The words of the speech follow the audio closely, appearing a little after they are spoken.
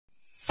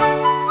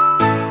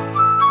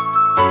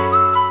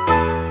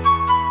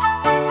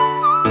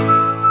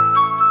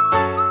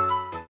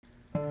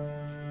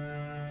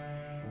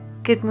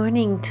Good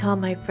morning to all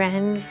my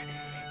friends,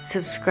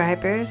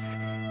 subscribers,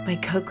 my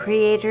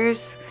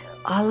co-creators,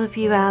 all of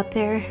you out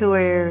there who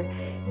are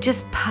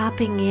just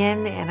popping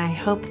in, and I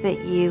hope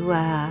that you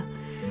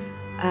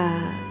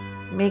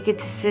make a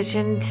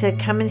decision to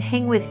come and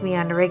hang with me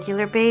on a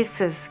regular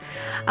basis.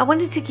 I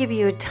wanted to give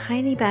you a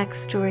tiny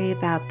backstory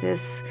about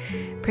this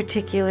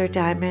particular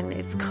diamond.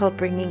 It's called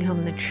Bringing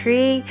Home the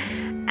Tree,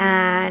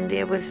 and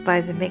it was by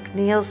the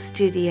McNeil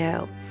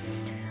Studio.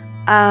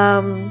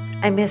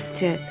 I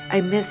missed it.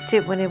 I missed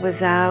it when it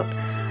was out.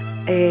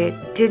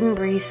 It didn't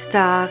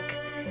restock.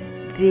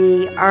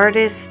 The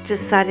artist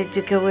decided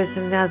to go with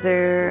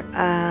another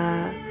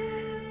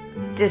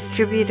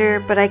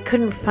distributor, but I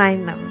couldn't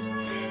find them.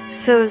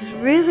 So it was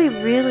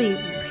really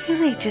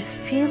just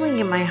feeling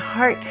in my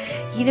heart.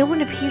 You know,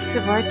 when a piece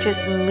of art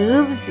just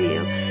moves you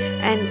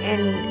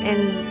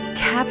and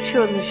taps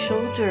you on the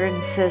shoulder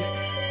and says,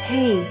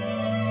 hey,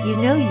 you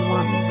know you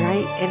want me,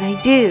 right? And I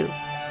do.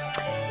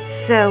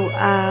 So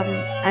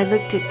I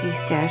looked at these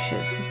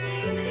stashes,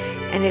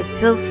 and it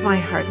fills my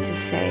heart to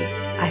say,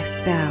 I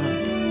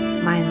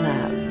found my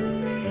love.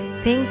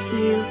 Thank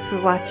you for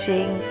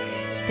watching.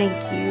 Thank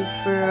you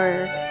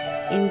for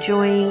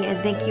enjoying, and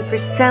thank you for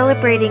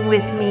celebrating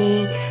with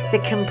me the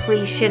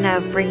completion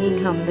of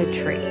Bringing Home the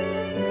Tree.